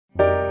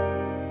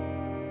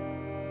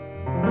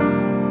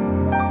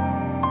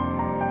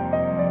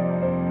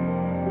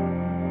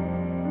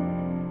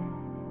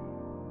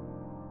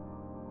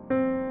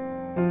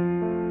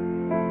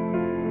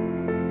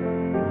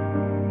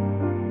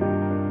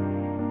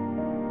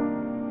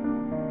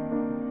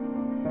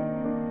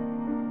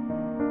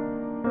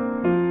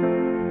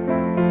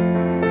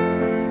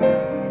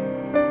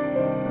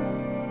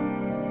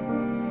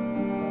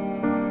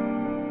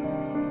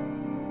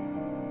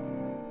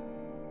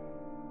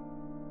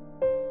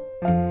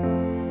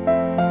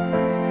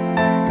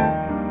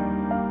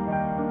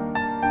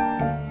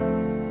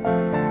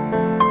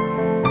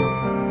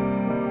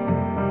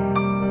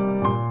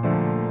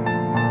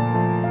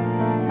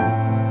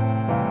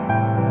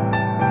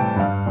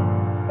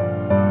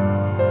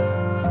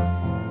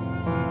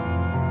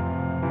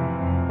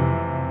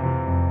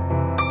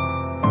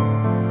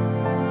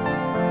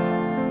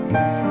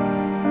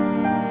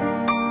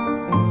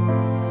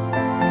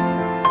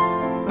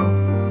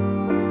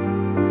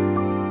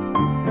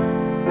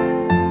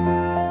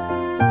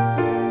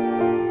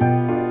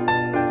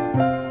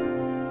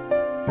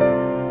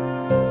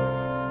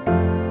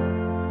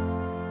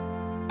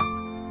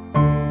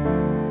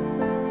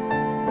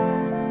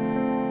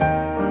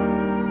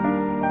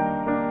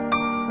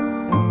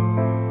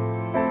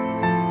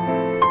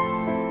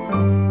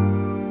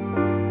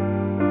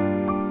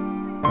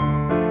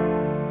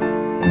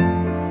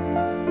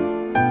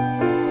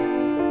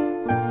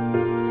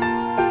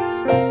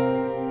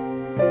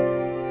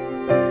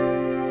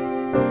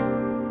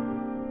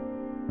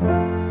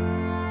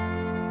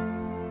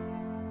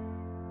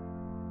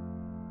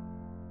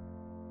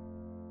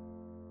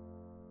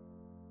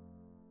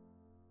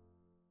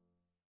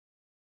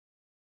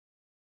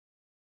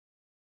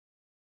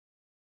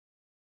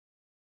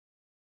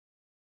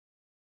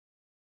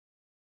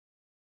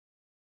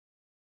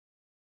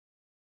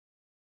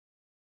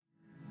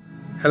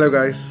Hello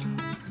guys,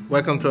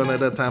 welcome to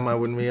another time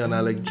out with me on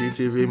Alec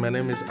GTV. My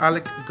name is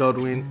Alec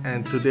Godwin,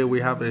 and today we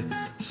have a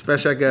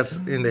special guest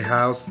in the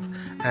house,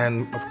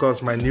 and of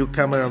course my new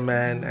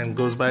cameraman, and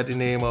goes by the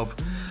name of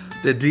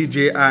the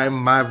DJI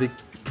Mavic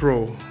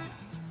Pro.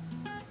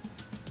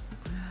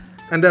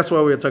 And that's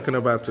what we're talking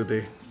about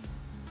today.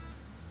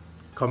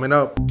 Coming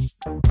up.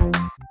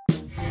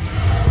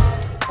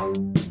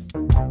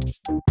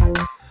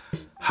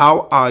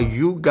 How are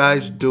you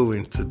guys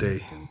doing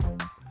today?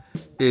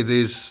 It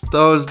is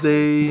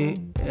Thursday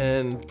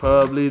and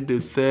probably the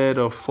third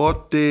or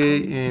fourth day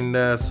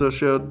in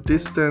social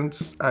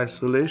distance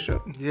isolation.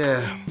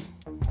 Yeah.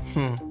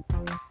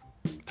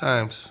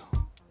 Times.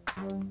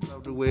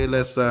 The way,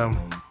 let's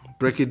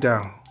break it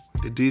down.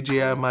 The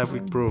DJI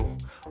Mavic Pro,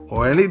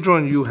 or any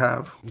drone you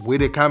have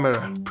with a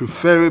camera,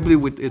 preferably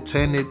with a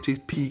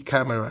 1080p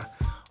camera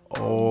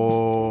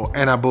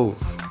and above.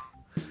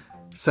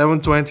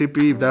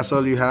 720p, if that's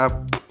all you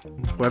have,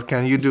 what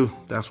can you do?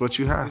 That's what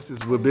you have.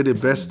 This will be the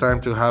best time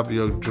to have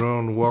your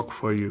drone work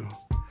for you.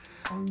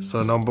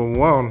 So number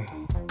one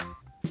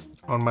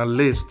on my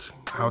list,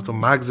 how to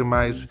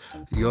maximize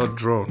your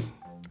drone.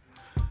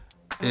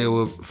 It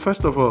will,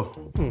 first of all,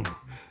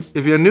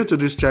 if you're new to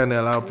this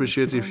channel, I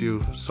appreciate if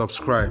you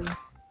subscribe.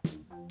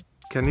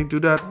 Can you do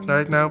that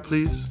right now,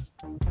 please?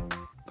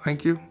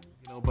 Thank you.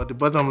 But the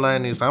bottom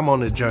line is, I'm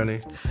on a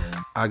journey.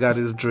 I got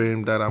this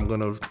dream that I'm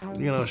gonna,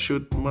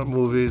 shoot my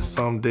movies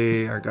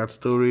someday. I got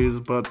stories,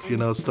 but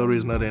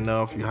stories not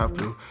enough. You have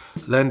to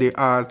learn the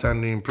art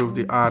and improve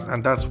the art,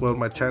 and that's what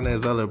my channel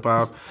is all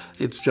about.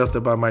 It's just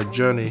about my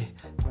journey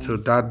to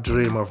that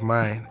dream of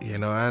mine,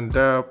 and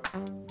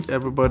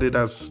everybody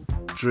has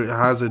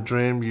a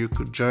dream, you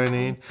could join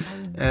in,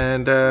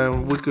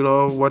 and we could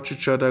all watch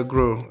each other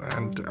grow.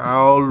 And I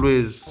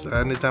always,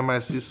 anytime I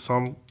see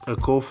a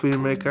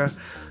co-filmmaker,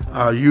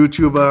 a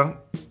YouTuber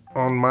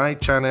on my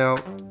channel,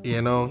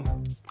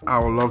 I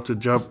would love to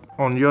jump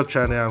on your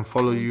channel and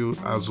follow you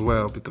as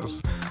well,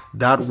 because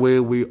that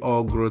way we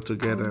all grow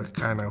together,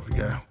 kind of.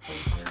 Yeah.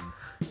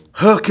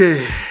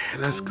 Okay,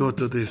 let's go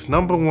to this.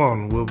 Number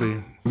one will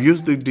be,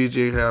 use the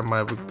DJI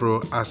Mavic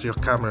Pro as your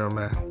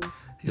cameraman,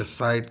 your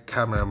side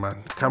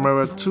cameraman.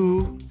 Camera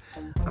 2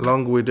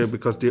 along with it,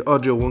 because the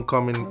audio won't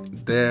come in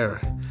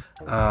there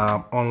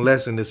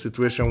unless in the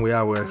situation where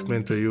I will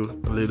explain to you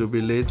a little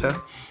bit later.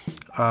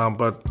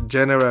 But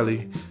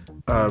generally,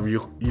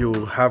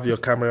 you have your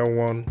camera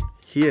 1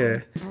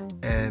 here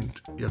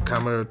and your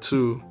camera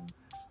 2.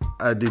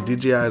 The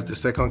DJI is the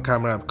second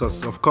camera,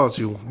 because of course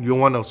you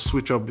want to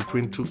switch up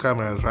between 2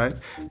 cameras, right?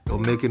 It'll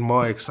make it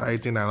more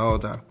exciting and all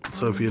that.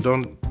 So if you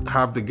don't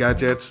have the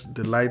gadgets,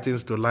 the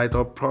lightings to light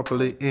up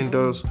properly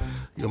indoors,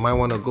 you might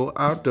want to go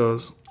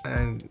outdoors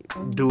and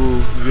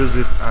use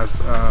it as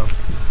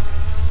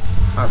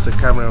a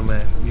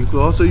cameraman. You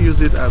could also use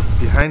it as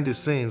behind the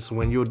scenes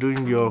when you're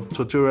doing your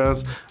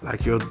tutorials,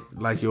 like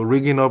you're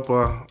rigging up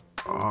a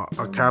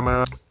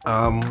camera.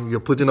 You're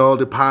putting all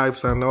the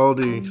pipes and all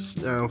the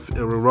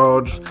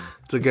rods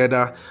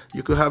together.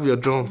 You could have your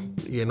drone,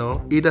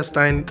 either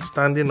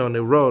standing on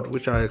a rod,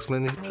 which I'll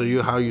explain to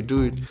you how you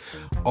do it,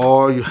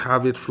 or you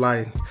have it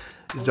flying.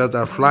 It's just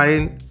that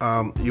flying,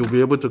 you'll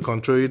be able to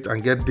control it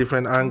and get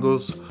different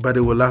angles, but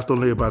it will last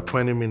only about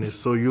 20 minutes.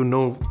 So you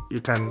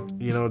can,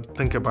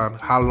 think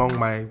about how long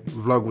my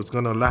vlog was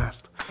gonna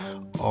last,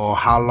 or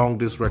how long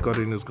this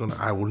recording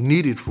I will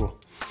need it for.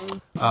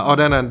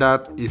 Other than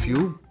that, if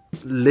you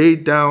lay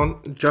down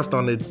just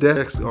on a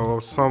desk or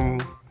some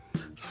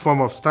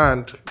form of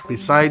stand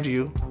beside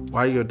you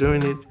while you're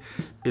doing it,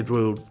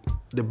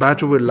 the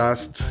battery will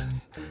last.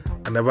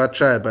 I never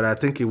tried, but I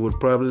think it would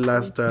probably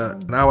last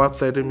an hour,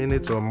 30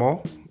 minutes or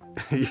more.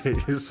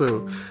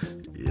 So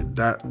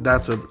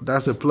that's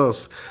a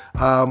plus.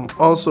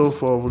 Also,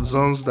 for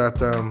zones that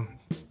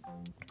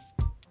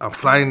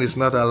flying is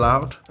not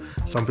allowed,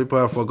 some people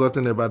have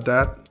forgotten about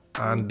that.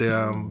 And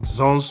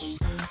zones,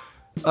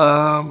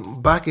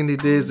 back in the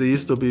days, there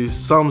used to be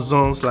some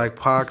zones like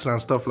parks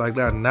and stuff like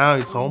that. Now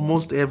it's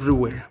almost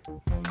everywhere.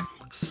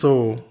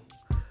 So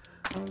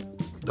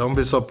don't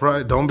be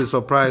surprised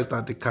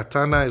that the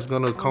Katana is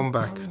going to come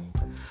back.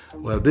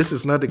 Well, this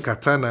is not the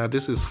Katana,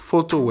 this is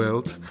Photo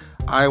World.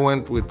 I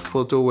went with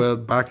Photo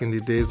World back in the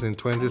days in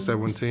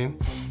 2017,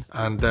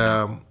 and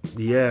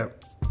yeah,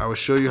 I will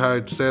show you how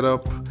it's set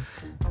up.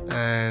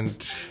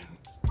 And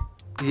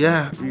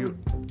yeah,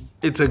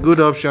 it's a good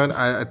option.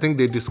 I think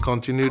they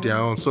discontinued their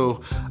own,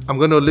 so I'm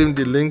going to leave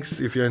the links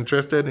if you're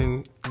interested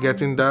in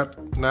getting that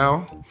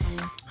now.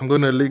 I'm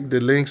going to link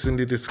the links in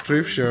the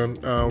description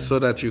so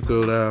that you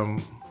could,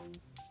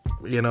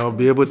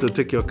 be able to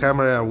take your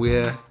camera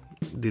where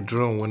the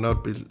drone will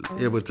not be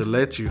able to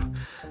let you.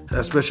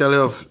 Especially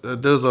of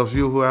those of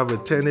you who have a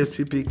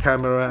 1080p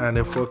camera and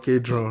a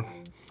 4K drone.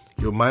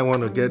 You might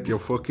want to get your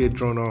 4K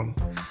drone on.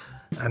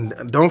 And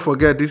don't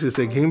forget, this is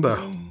a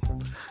gimbal.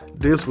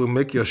 This will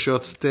make your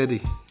shot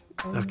steady.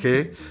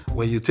 Okay?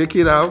 When you take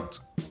it out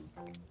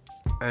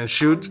and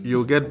shoot,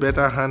 you'll get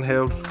better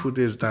handheld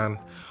footage than,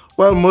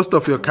 well, most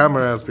of your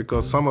cameras,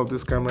 because some of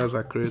these cameras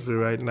are crazy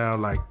right now,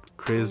 like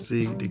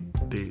crazy.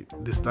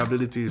 The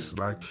stability is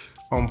like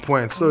on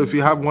point. So if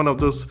you have one of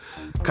those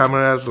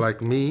cameras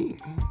like me,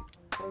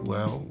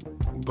 well,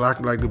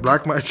 like the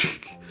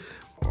Blackmagic,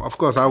 of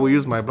course I will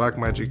use my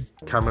Blackmagic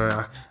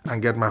camera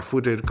and get my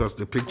footage because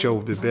the picture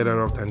will be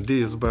better off than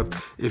this. But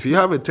if you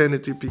have a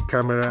 1080p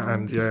camera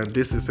and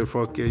this is a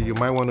 4K, you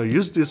might want to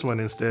use this one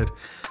instead.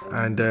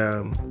 And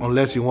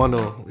unless you want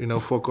to, you know,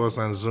 focus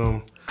and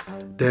zoom,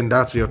 then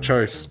that's your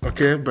choice,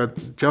 okay?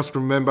 But just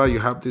remember, you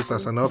have this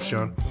as an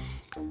option.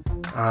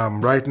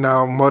 Right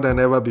now, more than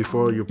ever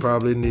before, you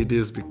probably need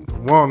this.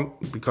 One,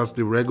 because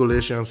the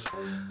regulations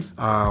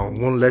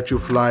won't let you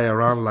fly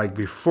around like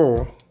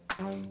before.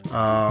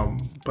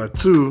 But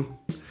two,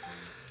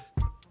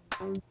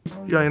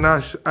 you're in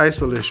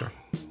isolation.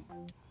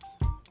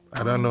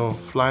 I don't know,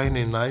 flying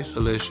in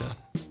isolation.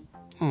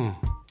 I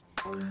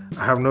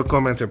have no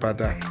comment about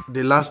that.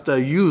 The last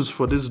use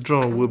for this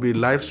drone will be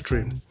live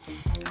stream.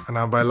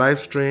 And by live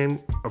stream,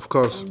 of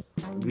course,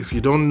 if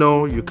you don't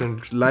know, you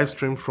can live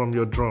stream from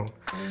your drone.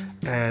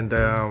 And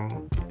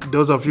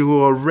those of you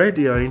who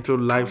already are into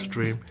live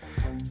stream,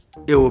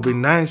 it will be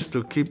nice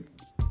to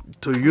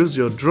use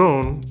your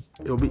drone.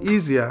 It will be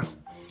easier.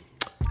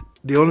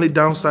 The only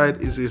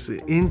downside is it's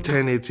in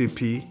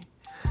 1080p.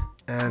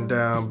 And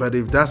but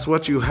if that's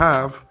what you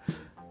have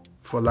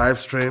for live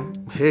stream,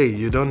 hey,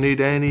 you don't need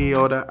any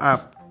other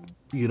app.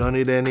 You don't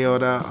need any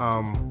other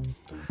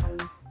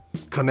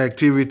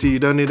connectivity. You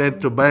don't need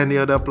to buy any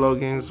other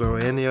plugins or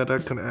any other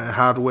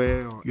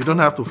hardware. You don't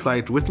have to fly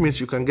it, which means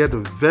you can get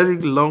a very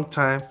long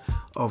time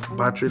of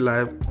battery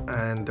life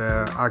and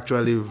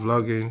actually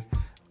vlogging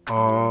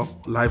or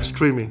live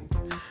streaming.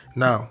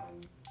 Now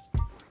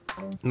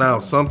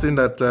something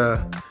that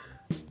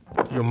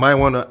you might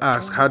want to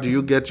ask, how do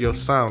you get your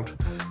sound?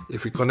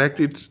 If you connect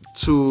it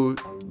to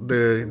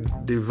the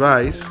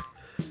device,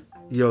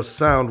 your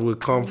sound will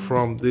come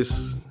from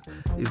this.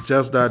 It's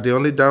just that the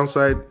only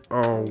downside,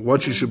 or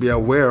what you should be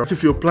aware of,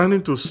 if you're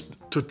planning to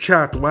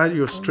chat while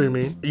you're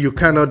streaming, you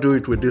cannot do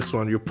it with this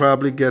one. You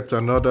probably get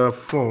another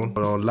phone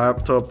or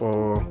laptop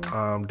or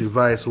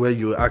device where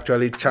you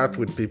actually chat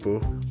with people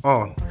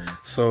on.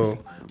 So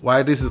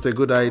why this is a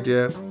good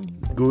idea,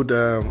 good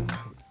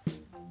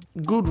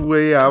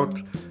way out,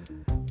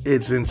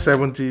 it's in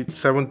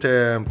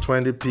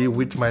 720p,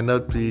 which might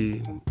not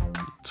be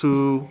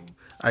too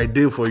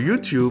ideal for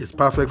YouTube. It's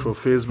perfect for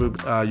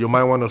Facebook. You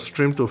might want to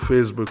stream to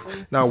Facebook.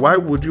 Now, why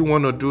would you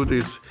want to do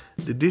this?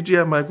 The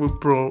DJI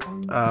MacBook Pro,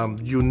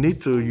 you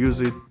need to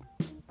use it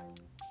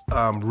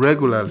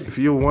regularly. If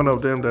you're one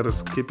of them that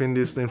is keeping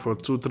this thing for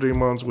 2-3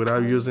 months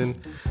without using,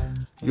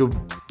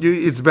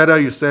 it's better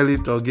you sell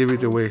it or give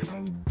it away.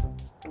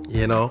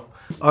 You know.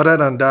 Other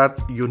than that,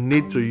 you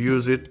need to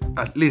use it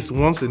at least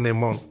once in a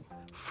month.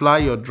 Fly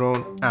your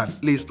drone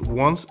at least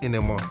once in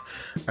a month.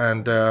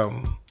 And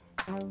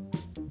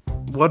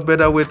what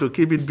better way to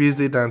keep it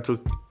busy than to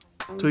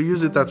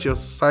use it as your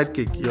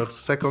sidekick, your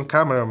second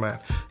cameraman,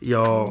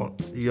 your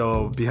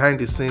behind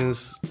the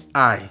scenes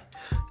eye,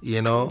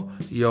 you know,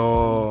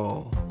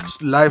 your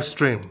live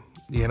stream,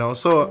 you know.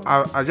 So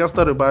I just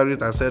thought about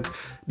it. I said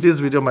this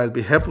video might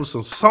be helpful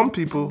to some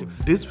people.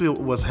 If this video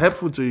was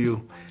helpful to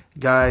you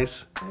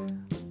guys,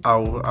 I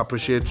will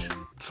appreciate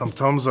some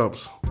thumbs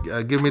ups.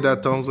 Give me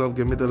that thumbs up,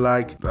 give me the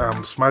like,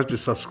 smash the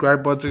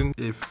subscribe button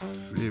if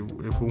it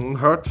won't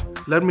hurt.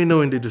 Let me know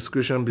in the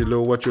description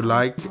below what you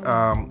like,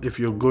 if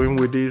you're going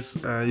with this,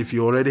 if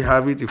you already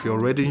have it, if you're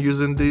already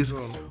using this,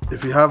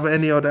 if you have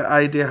any other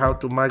idea how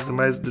to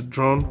maximize the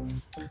drone,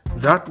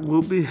 that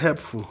will be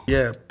helpful.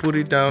 Yeah, put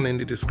it down in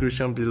the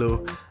description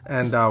below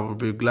and I will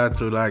be glad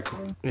to, like,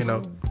 you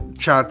know,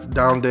 chat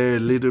down there a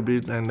little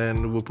bit, and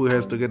then we'll put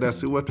heads together,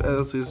 see what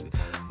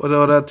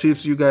other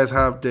tips you guys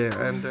have there.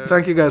 And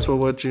thank you guys for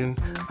watching.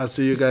 I'll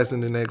see you guys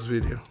in the next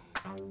video.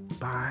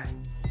 Bye.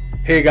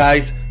 Hey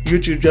guys,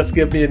 YouTube just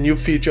gave me a new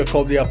feature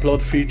called the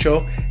upload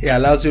feature. It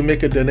allows you to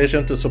make a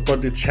donation to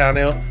support the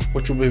channel,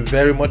 which will be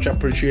very much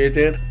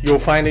appreciated. You'll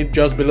find it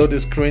just below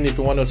the screen if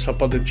you want to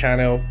support the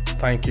channel.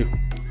 Thank you.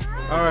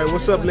 Alright,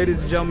 what's up,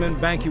 ladies and gentlemen?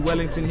 Banky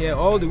Wellington here,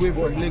 all the way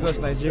from Lagos,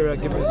 Nigeria,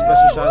 giving a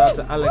special shout out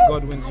to Alec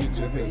Godwin's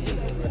YouTube page.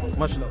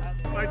 Much love.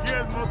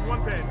 Nigeria's most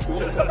wanted.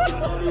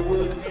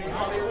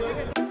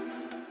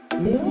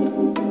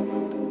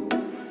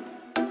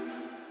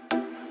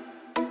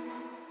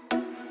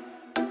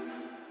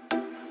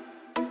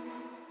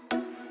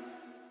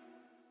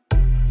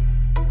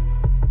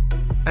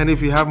 And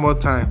if you have more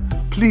time,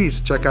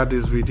 please check out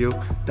this video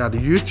that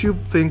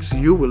YouTube thinks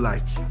you will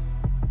like.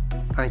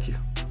 Thank you.